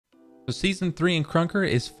So Season 3 in Krunker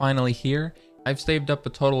is finally here. I've saved up a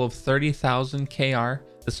total of 30,000 KR.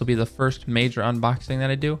 This will be the first major unboxing that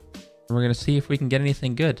I do. And we're going to see if we can get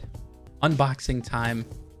anything good. Unboxing time.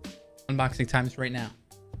 Unboxing time is right now.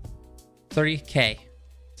 30K.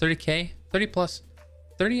 30K?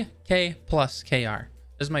 30K plus KR.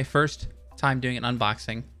 This is my first time doing an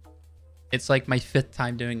unboxing. It's like my 5th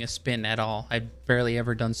time doing a spin at all. I've barely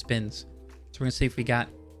ever done spins. So we're going to see if we got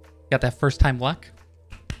that first time luck.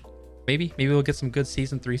 Maybe we'll get some good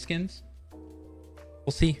Season 3 skins.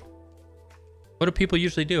 We'll see. What do people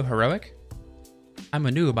usually do? Heroic? I'm a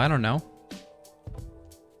noob. I don't know.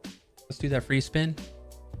 Let's do that free spin.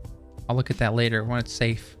 I'll look at that later when it's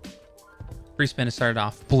safe. Free spin to start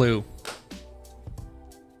off. Blue.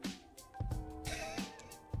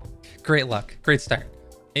 Great luck. Great start.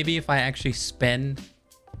 Maybe if I actually spend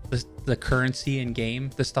the currency in game,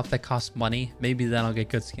 the stuff that costs money, maybe then I'll get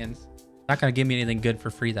good skins. Not going to give me anything good for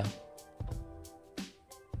free though.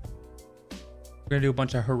 We're going to do a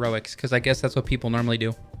bunch of heroics because I guess that's what people normally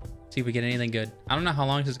do. See if we get anything good. I don't know how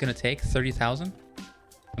long this is going to take. 30,000?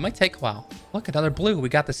 It might take a while. Look, another blue. We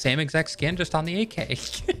got the same exact skin just on the AK.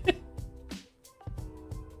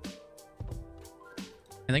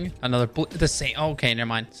 Anything? Another blue. The same. Oh, okay, never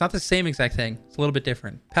mind. It's not the same exact thing. It's a little bit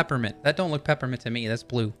different. Peppermint. That don't look peppermint to me. That's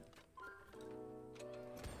blue.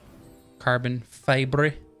 Carbon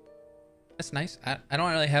fiber. That's nice. I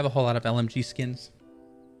don't really have a whole lot of LMG skins.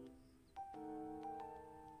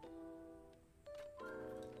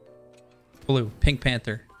 Blue. Pink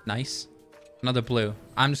Panther. Nice. Another blue.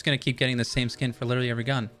 I'm just going to keep getting the same skin for literally every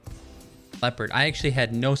gun. Leopard. I actually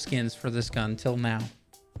had no skins for this gun till now.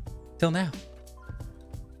 Till now.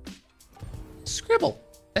 Scribble.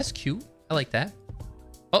 That's cute. I like that.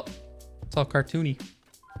 Oh, it's all cartoony.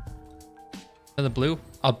 Another blue.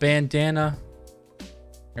 A bandana.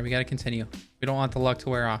 Here, we got to continue. We don't want the luck to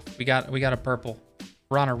wear off. We got a purple.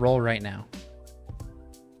 We're on a roll right now.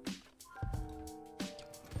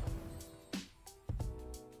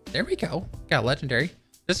 There we go. Got a legendary.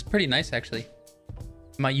 This is pretty nice, actually.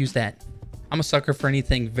 I might use that. I'm a sucker for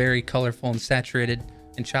anything very colorful and saturated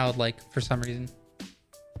and childlike for some reason.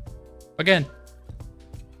 Again.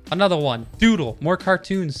 Another one. Doodle. More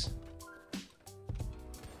cartoons.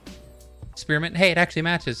 Spearmint. Hey, it actually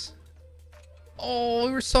matches. Oh,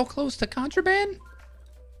 we were so close to contraband.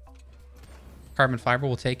 Carbon fiber.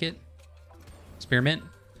 We'll take it. Spearmint.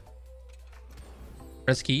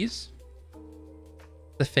 Red skis.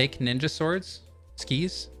 The fake ninja swords.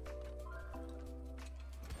 Skis.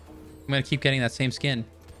 I'm going to keep getting that same skin.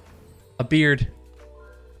 A beard.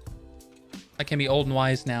 I can be old and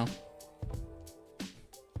wise now.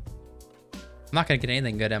 I'm not going to get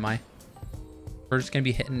anything good, am I? We're just going to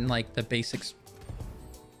be hitting like the basics.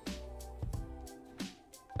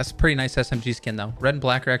 That's a pretty nice SMG skin though. Red and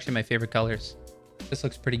black are actually my favorite colors. This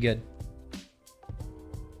looks pretty good.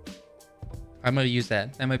 I'm going to use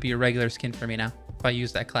that. That might be a regular skin for me now if I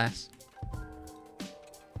use that class.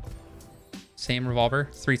 Same revolver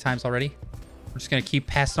 3 times already. We're just going to keep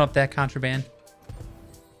passing up that contraband.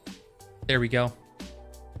 There we go.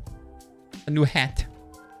 A new hat.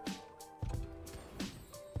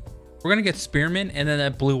 We're going to get spearmint and then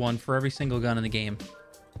that blue one for every single gun in the game.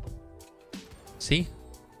 See?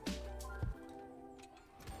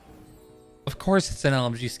 Of course it's an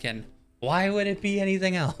LMG skin. Why would it be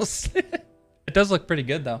anything else? It does look pretty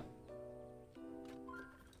good though.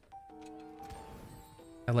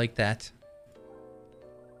 I like that.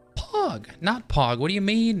 Pog, not Pog. What do you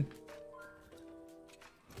mean?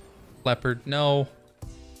 Leopard, no.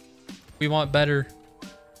 We want better.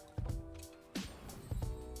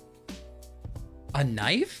 A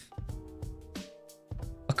knife?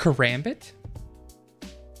 A karambit?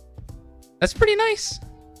 That's pretty nice.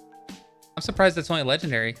 I'm surprised that's only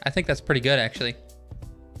legendary. I think that's pretty good actually.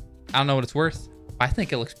 I don't know what it's worth. I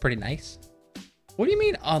think it looks pretty nice. What do you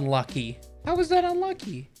mean unlucky? How was that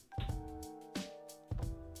unlucky?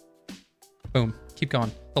 Boom. Keep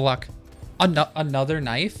going. The luck. Another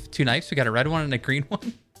knife. 2 knives. We got a red one and a green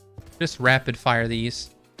one. Just rapid fire these.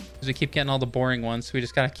 Because we keep getting all the boring ones. So we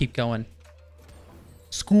just got to keep going.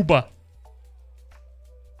 Scuba.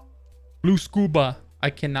 Blue scuba. I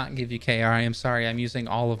cannot give you KR. I am sorry. I'm using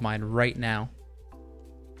all of mine right now.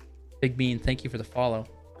 Big Bean, thank you for the follow.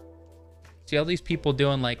 See all these people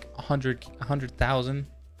doing like 100,000.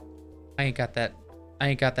 I ain't got that. I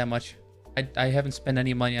ain't got that much. I haven't spent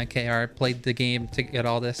any money on KR. I played the game to get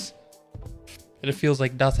all this. And it feels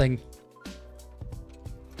like nothing.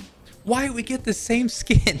 Why we get the same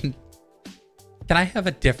skin? Can I have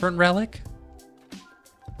a different relic?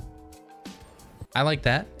 I like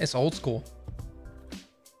that. It's old school.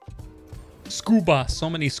 Scuba. So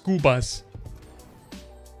many scubas.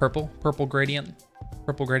 Purple gradient.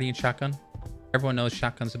 Purple gradient shotgun. Everyone knows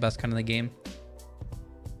shotgun's the best gun in the game.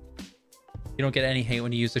 You don't get any hate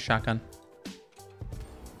when you use the shotgun.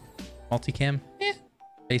 Multicam.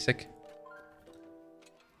 Basic.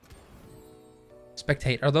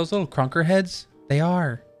 Spectate. Are those little Krunker heads? They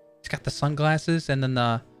are. It's got the sunglasses and then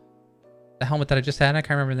the helmet that I just had. I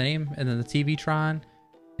can't remember the name. And then the TV-tron.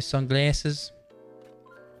 His sunglasses.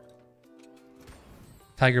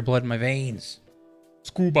 Tiger blood in my veins.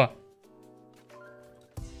 Scuba.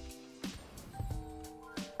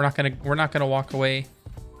 We're not gonna walk away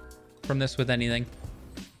from this with anything.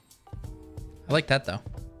 I like that though.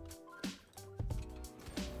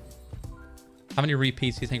 How many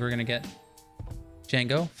repeats do you think we're gonna get?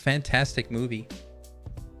 Django, fantastic movie.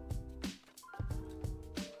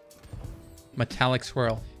 Metallic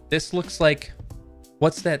swirl. This looks like,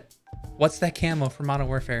 what's that camo from Modern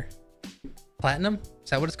Warfare? Platinum?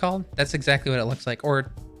 Is that what it's called? That's exactly what it looks like.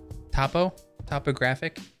 Or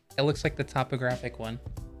topographic. It looks like the topographic one.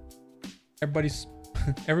 Everybody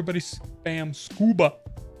spam scuba.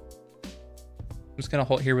 I'm just gonna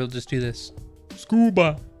hold here. We'll just do this.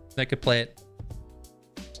 Scuba. I could play it.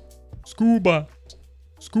 Scuba.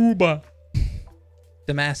 Scuba.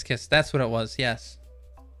 Damascus. That's what it was. Yes.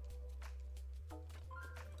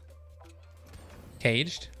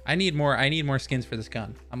 Caged. I need more skins for this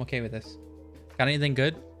gun. I'm okay with this. Got anything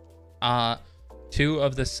good? 2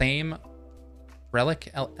 of the same relic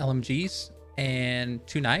LMGs and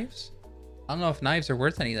 2 knives. I don't know if knives are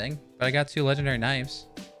worth anything, but I got 2 legendary knives.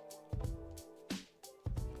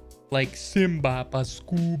 Like Simba,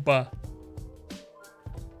 Scuba.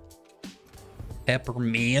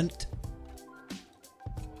 Peppermint.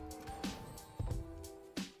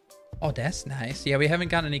 Oh, that's nice. Yeah, we haven't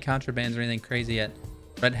gotten any contrabands or anything crazy yet.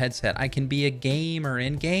 Red headset. I can be a gamer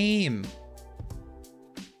in game.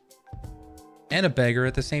 And a beggar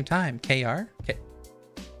at the same time. KR?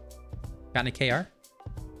 Got any KR?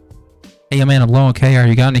 Hey, man, I'm low on KR.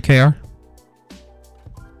 You got any KR?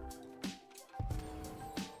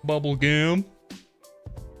 Bubblegum.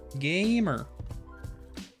 Gamer.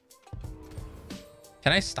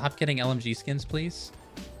 Can I stop getting LMG skins, please?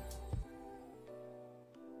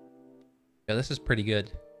 Yeah, this is pretty good.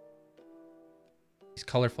 These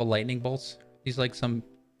colorful lightning bolts. These like some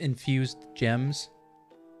infused gems.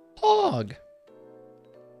 Hog.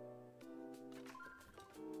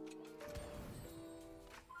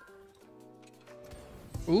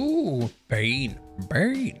 Ooh, Bane.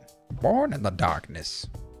 Born in the darkness.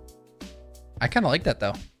 I kind of like that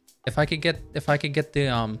though. If I could get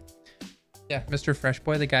the yeah, Mr.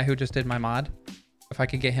 Freshboy, the guy who just did my mod, if I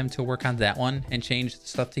could get him to work on that one and change the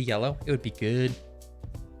stuff to yellow, it would be good.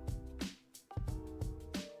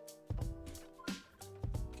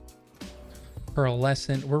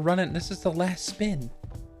 Pearlescent. We're running. This is the last spin.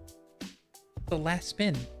 The last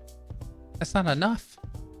spin. That's not enough.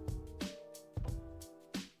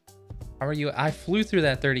 How are you? I flew through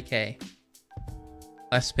that 30K.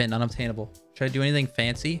 Last spin, unobtainable. Should I do anything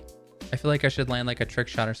fancy? I feel like I should land like a trick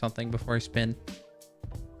shot or something before I spin.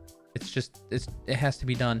 It has to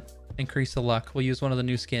be done. Increase the luck. We'll use one of the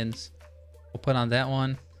new skins. We'll put on that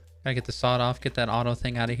one. Gotta get the sawed off, get that auto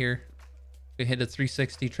thing out of here. We hit a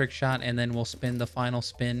 360 trick shot and then we'll spin the final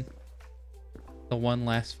spin. The one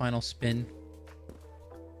last final spin.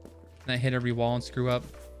 And I hit every wall and screw up.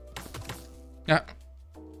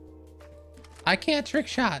 I can't trick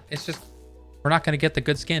shot. It's just, we're not gonna get the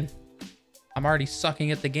good skin. I'm already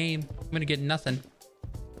sucking at the game. I'm gonna get nothing.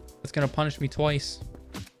 It's gonna punish me twice.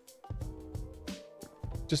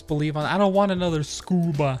 Just believe on. I don't want another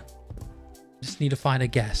scuba. Just need to find a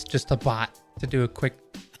guest, just a bot, to do a quick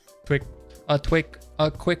twick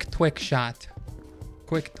shot.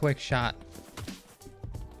 Quick twick shot.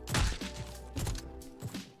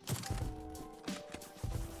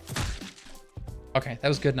 Okay, that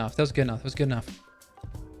was good enough. That was good enough. That was good enough.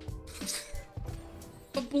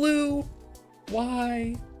 The blue.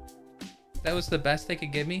 Why? That was the best they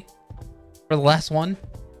could give me for the last one?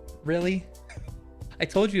 Really? I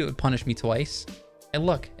told you it would punish me twice. And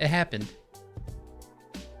look, it happened.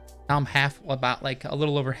 Now I'm about like a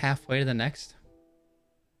little over halfway to the next.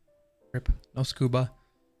 Rip. No scuba.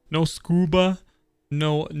 No scuba.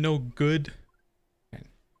 No good.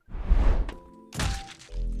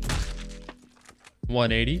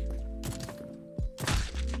 180.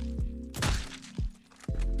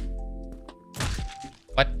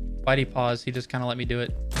 What? Why'd he pause? He just kind of let me do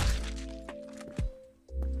it.